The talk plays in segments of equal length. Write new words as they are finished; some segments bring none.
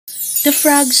The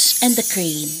Frogs and the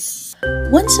Crane.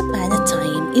 Once upon a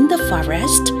time in the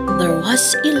forest, there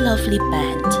was a lovely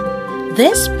pond.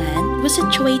 This pond was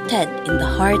situated in the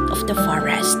heart of the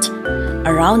forest.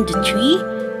 Around the tree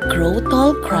grow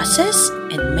tall grasses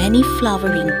and many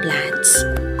flowering plants.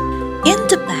 In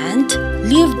the pond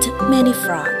lived many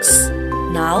frogs.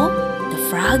 Now, the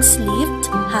frogs lived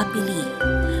happily,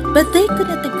 but they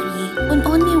could not agree on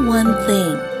only one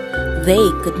thing. They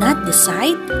could not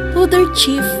decide who their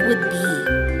chief would be.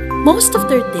 Most of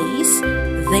their days,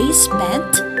 they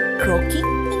spent croaking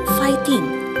and fighting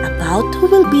about who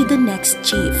will be the next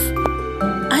chief.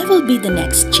 "I will be the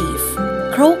next chief,"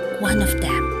 croaked one of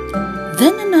them.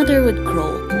 Then another would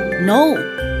croak, "No,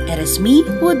 it is me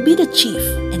who would be the chief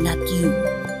and not you."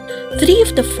 Three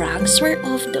of the frogs were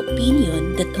of the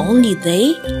opinion that only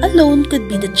they alone could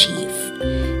be the chief,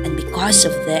 and because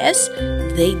of this,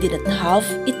 they didn't have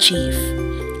a chief.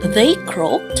 They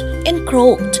croaked and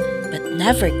croaked, but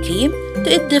never came to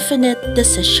a definite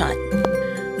decision.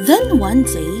 Then one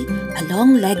day, a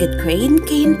long-legged crane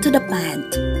came to the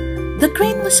pond. The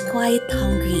crane was quite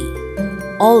hungry.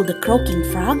 All the croaking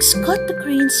frogs caught the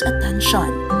crane's attention.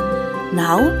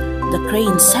 Now, the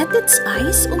crane set its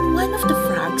eyes on one of the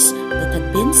frogs that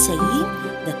had been saying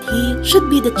that he should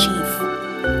be the chief.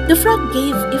 The frog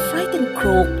gave a frightened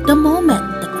croak the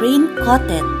moment the crane caught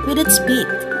it with its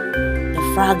beak. The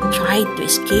frog tried to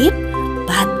escape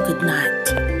but could not.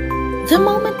 The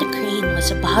moment the crane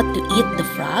was about to eat the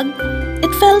frog,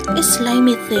 it felt a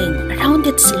slimy thing around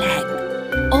its leg.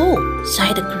 "Oh,"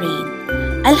 sighed the crane,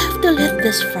 "I'll have to let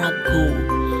this frog go."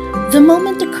 The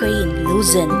moment the crane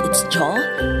loosened its jaw,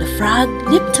 the frog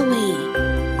leaped away.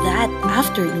 That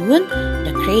afternoon,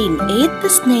 the crane ate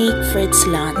the snake for its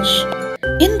lunch.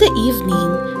 In the evening,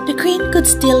 the crane could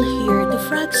still hear the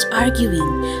frogs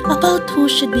arguing about who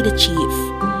should be the chief.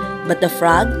 But the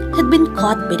frog had been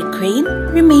caught by the crane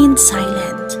remained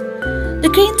silent. The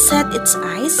crane set its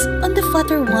eyes on the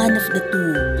fatter one of the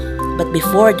two. But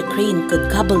before the crane could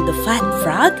gobble the fat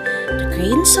frog, the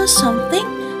crane saw something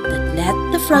that let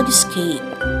the frog escape.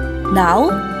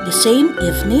 Now, the same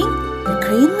evening, the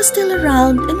crane was still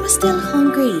around and was still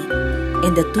hungry.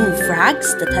 And the two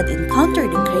frogs that had encountered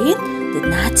the crane did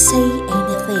not say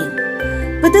anything.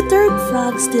 But the third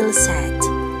frog still said,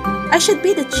 "I should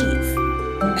be the chief."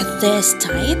 At this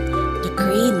time, the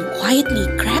crane quietly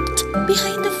crept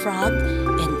behind the frog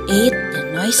and ate the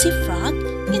noisy frog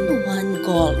in one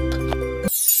gulp.